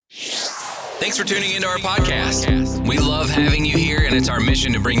Thanks for tuning into our podcast. We love having you here, and it's our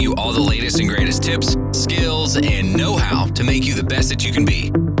mission to bring you all the latest and greatest tips, skills, and know-how to make you the best that you can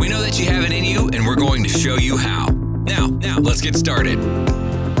be. We know that you have it in you, and we're going to show you how. Now, let's get started.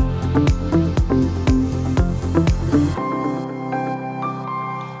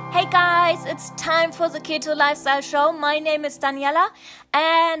 Hey guys, it's time for the Keto Lifestyle Show. My name is Daniela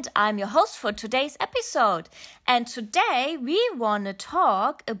and I'm your host for today's episode. And today we want to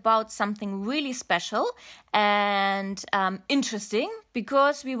talk about something really special and interesting,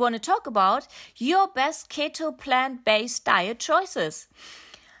 because we want to talk about your best keto plant-based diet choices.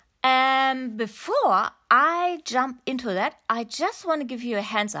 And before I jump into that, I just want to give you a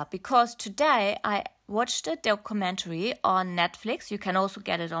hands up, because today I watched a documentary on Netflix. You can also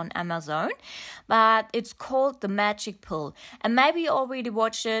get it on Amazon, but it's called The Magic Pill. And maybe you already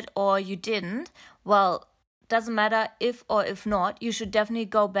watched it or you didn't. Well, doesn't matter if or if not. You should definitely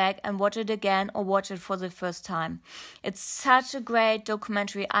go back and watch it again or watch it for the first time. It's such a great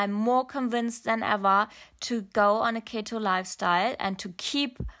documentary. I'm more convinced than ever to go on a keto lifestyle and to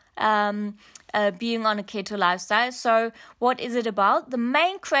keep being on a keto lifestyle. So what is it about? The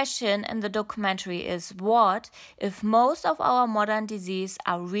main question in the documentary is, what if most of our modern disease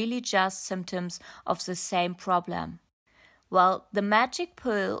are really just symptoms of the same problem? Well, the Magic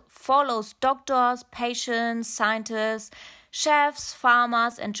Pill follows doctors, patients, scientists, chefs,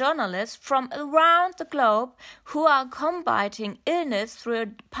 farmers, and journalists from around the globe who are combating illness through a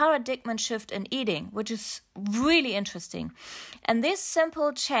paradigm shift in eating, which is really interesting. And this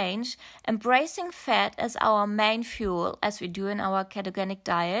simple change, embracing fat as our main fuel, as we do in our ketogenic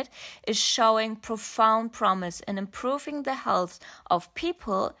diet, is showing profound promise in improving the health of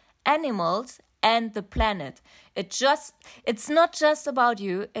people, animals, and the planet. It's not just about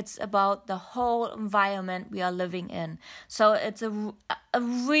you, it's about the whole environment we are living in. So it's a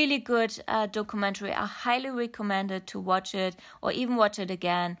really good documentary. I highly recommend it to watch it or even watch it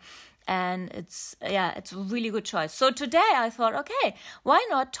again. And it's a really good choice. So today I thought, okay, why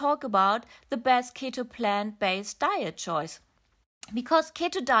not talk about the best keto plant-based diet choice? Because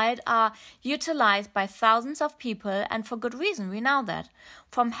keto diets are utilized by thousands of people, and for good reason, we know that.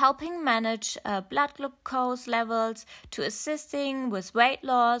 From helping manage blood glucose levels to assisting with weight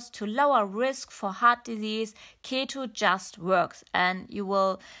loss to lower risk for heart disease, keto just works. And you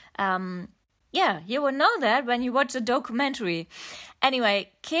will know that when you watch the documentary.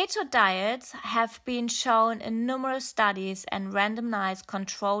 Anyway, keto diets have been shown in numerous studies and randomized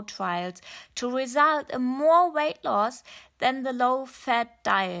controlled trials to result in more weight loss than the low-fat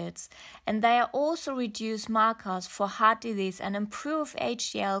diets. And they also reduce markers for heart disease and improve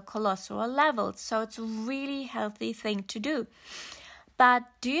HDL cholesterol levels. So it's a really healthy thing to do. But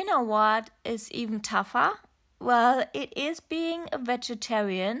do you know what is even tougher? Well, it is being a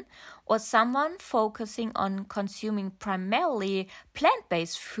vegetarian or someone focusing on consuming primarily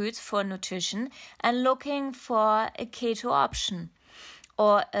plant-based foods for nutrition and looking for a keto option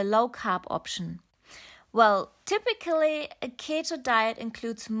or a low-carb option. Well, typically a keto diet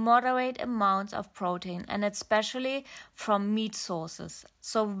includes moderate amounts of protein, and especially from meat sources.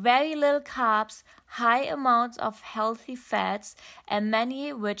 So very little carbs, high amounts of healthy fats, and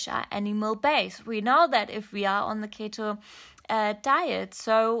many which are animal-based. We know that if we are on the keto diet.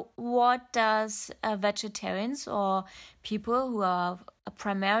 So what does vegetarians or people who are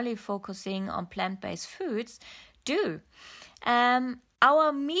primarily focusing on plant-based foods do?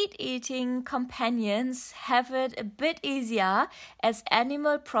 Our meat-eating companions have it a bit easier, as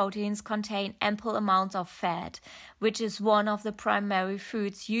animal proteins contain ample amounts of fat, which is one of the primary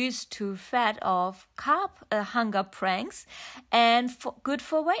foods used to fend off carb hunger pranks and good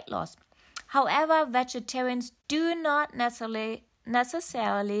for weight loss. However, vegetarians do not necessarily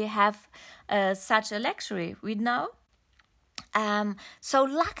have such a luxury, we know. So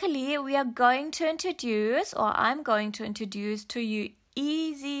luckily I'm going to introduce to you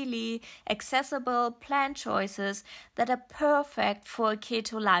easily accessible plant choices that are perfect for a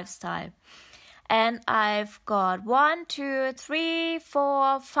keto lifestyle. And I've got 1, 2, 3,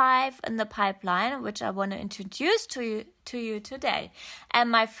 4, 5 in the pipeline, which I want to introduce to you today. And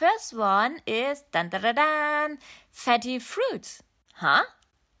my first one is fatty fruits. Huh?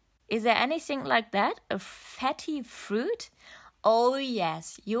 Is there anything like that? A fatty fruit? Oh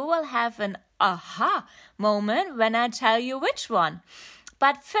yes, you will have an aha moment when I tell you which one.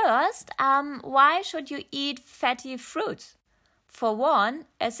 But first, why should you eat fatty fruits? For one,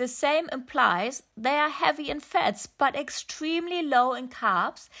 as the name implies, they are heavy in fats but extremely low in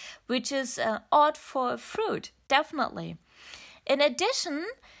carbs, which is odd for a fruit, definitely. In addition,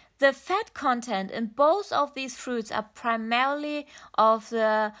 the fat content in both of these fruits are primarily of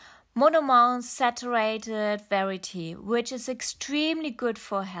the monounsaturated variety, which is extremely good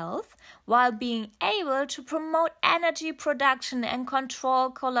for health while being able to promote energy production and control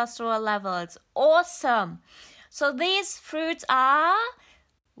cholesterol levels. Awesome! So these fruits are,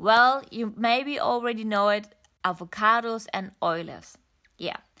 well, you maybe already know it, avocados and olives.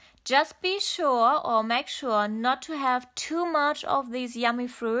 Yeah. Just be sure or make sure not to have too much of these yummy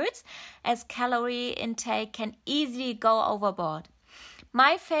fruits, as calorie intake can easily go overboard.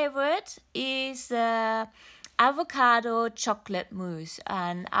 My favorite is avocado chocolate mousse,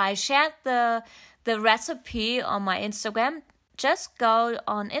 and I shared the recipe on my Instagram. Just go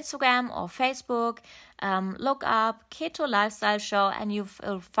on Instagram or Facebook, look up Keto Lifestyle Show, and you'll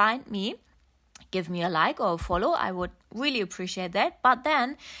find me. Give me a like or a follow. I would really appreciate that. But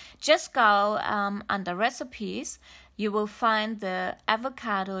then just go under recipes. You will find the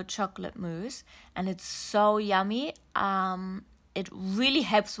avocado chocolate mousse, and it's so yummy. It really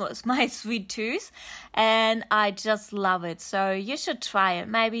helps with my sweet tooth, and I just love it. So you should try it.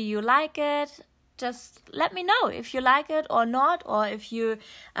 Maybe you like it. Just let me know if you like it or not, or if you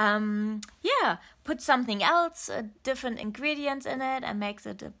put something else, different ingredients in it, and makes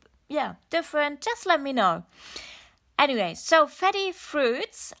it different. Just let me know. Anyway, so fatty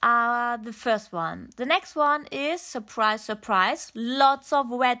fruits are the first one. The next one is, surprise, surprise, lots of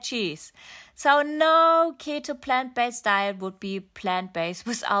veggies. So no keto plant-based diet would be plant-based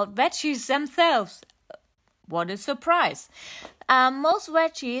without veggies themselves. What a surprise. Most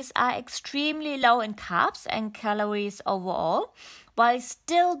veggies are extremely low in carbs and calories overall, while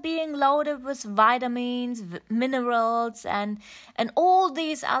still being loaded with vitamins, minerals, and all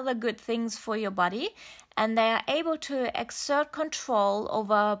these other good things for your body. And they are able to exert control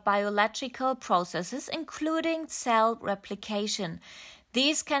over biological processes, including cell replication.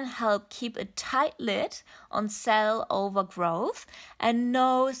 These can help keep a tight lid on cell overgrowth and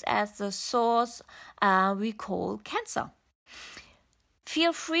known as the source we call cancer.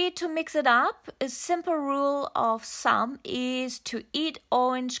 Feel free to mix it up. A simple rule of thumb is to eat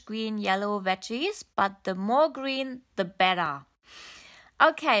orange, green, yellow veggies, but the more green, the better.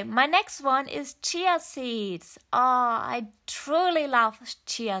 Okay, my next one is chia seeds. I truly love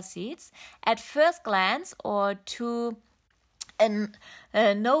chia seeds. At first glance, or to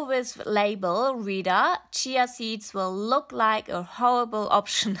a novice label reader, chia seeds will look like a horrible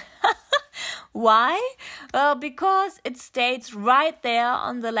option. Why? Well, because it states right there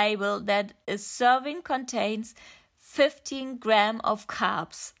on the label that a serving contains 15 grams of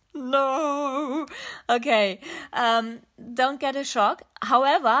carbs. No. Okay, don't get a shock.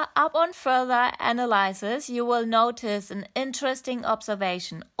 However, upon further analysis, you will notice an interesting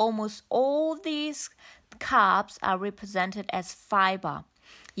observation. Almost all these carbs are represented as fiber.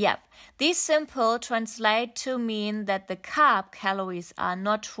 Yep, these simple translate to mean that the carb calories are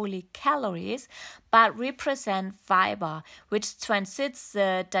not truly calories, but represent fiber, which transits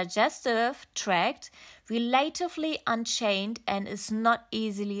the digestive tract relatively unchanged and is not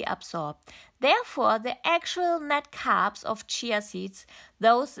easily absorbed. Therefore, the actual net carbs of chia seeds,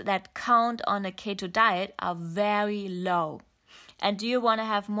 those that count on a keto diet, are very low. And do you want to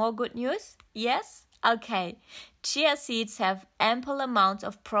have more good news? Yes? Okay. Chia seeds have ample amounts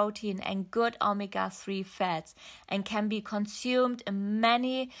of protein and good omega-3 fats and can be consumed in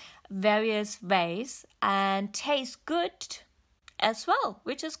many various ways and taste good as well,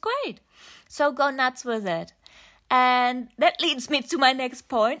 which is great. So go nuts with it. And that leads me to my next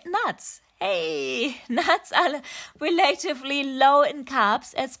point, nuts. Hey, nuts are relatively low in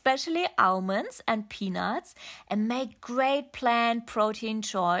carbs, especially almonds and peanuts, and make great plant protein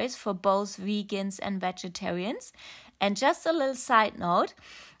choice for both vegans and vegetarians. And just a little side note,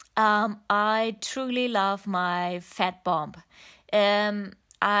 I truly love my fat bomb.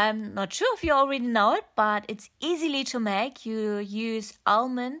 I'm not sure if you already know it, but it's easily to make. You use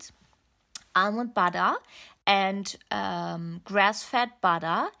almond butter and grass-fed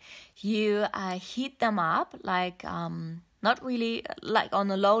butter. You heat them up like not really like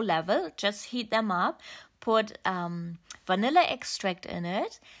on a low level, just heat them up, put vanilla extract in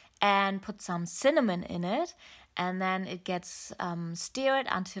it and put some cinnamon in it, and then it gets stirred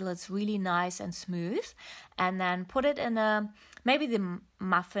until it's really nice and smooth, and then put it in maybe the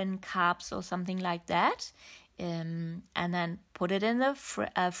muffin cups or something like that, and then put it in the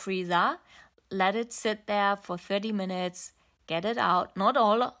freezer. Let it sit there for 30 minutes, get it out. Not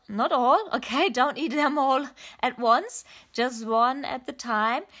all, okay? Don't eat them all at once, just one at the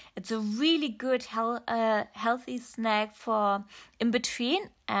time. It's a really good healthy snack for in between,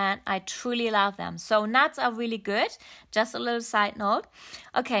 and I truly love them. So nuts are really good. Just a little side note.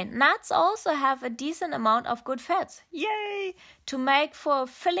 Okay, nuts also have a decent amount of good fats. Yay! To make for a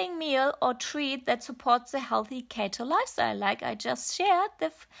filling meal or treat that supports a healthy keto lifestyle, like I just shared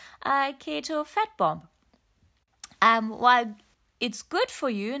the keto fat bomb. While it's good for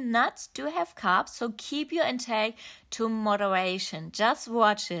you, nuts do have carbs, so keep your intake to moderation. Just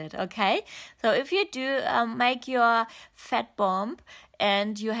watch it, okay? So if you do make your fat bomb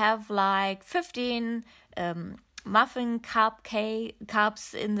and you have like 15 muffin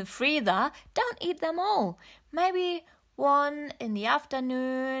carbs in the freezer, don't eat them all. Maybe one in the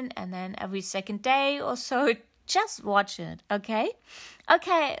afternoon and then every second day or so. Just watch it, okay?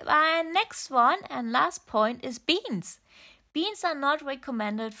 Okay, my next one and last point is beans. Beans are not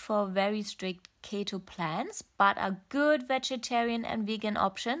recommended for very strict keto plans, but are good vegetarian and vegan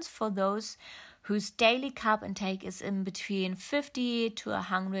options for those whose daily carb intake is in between 50 to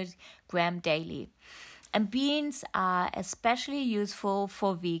 100 grams daily. And beans are especially useful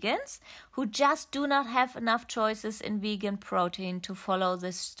for vegans who just do not have enough choices in vegan protein to follow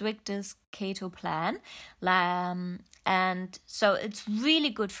the strictest keto plan. And so it's really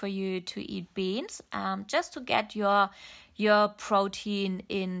good for you to eat beans just to get your protein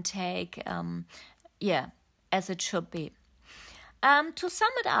intake as it should be. To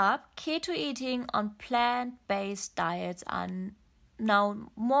sum it up, keto eating on plant-based diets are now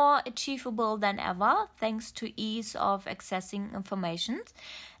more achievable than ever thanks to ease of accessing information,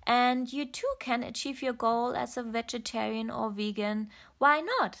 and you too can achieve your goal as a vegetarian or vegan. Why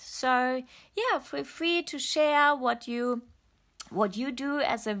not? So feel free to share what you do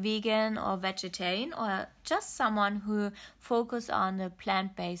as a vegan or vegetarian or just someone who focuses on a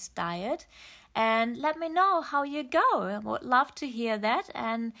plant-based diet, and let me know how you go. I would love to hear that.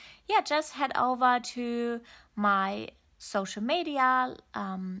 And just head over to my social media,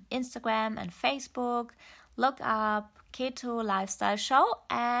 Instagram and Facebook, look up Keto Lifestyle Show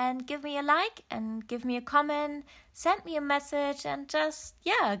and give me a like and give me a comment, send me a message, and just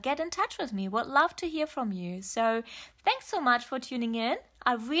get in touch with me. Would love to hear from you. So thanks so much for tuning in.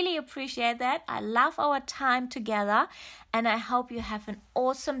 I really appreciate that. I love our time together, and I hope you have an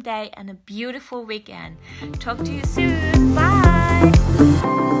awesome day and a beautiful weekend. Talk to you soon. Bye.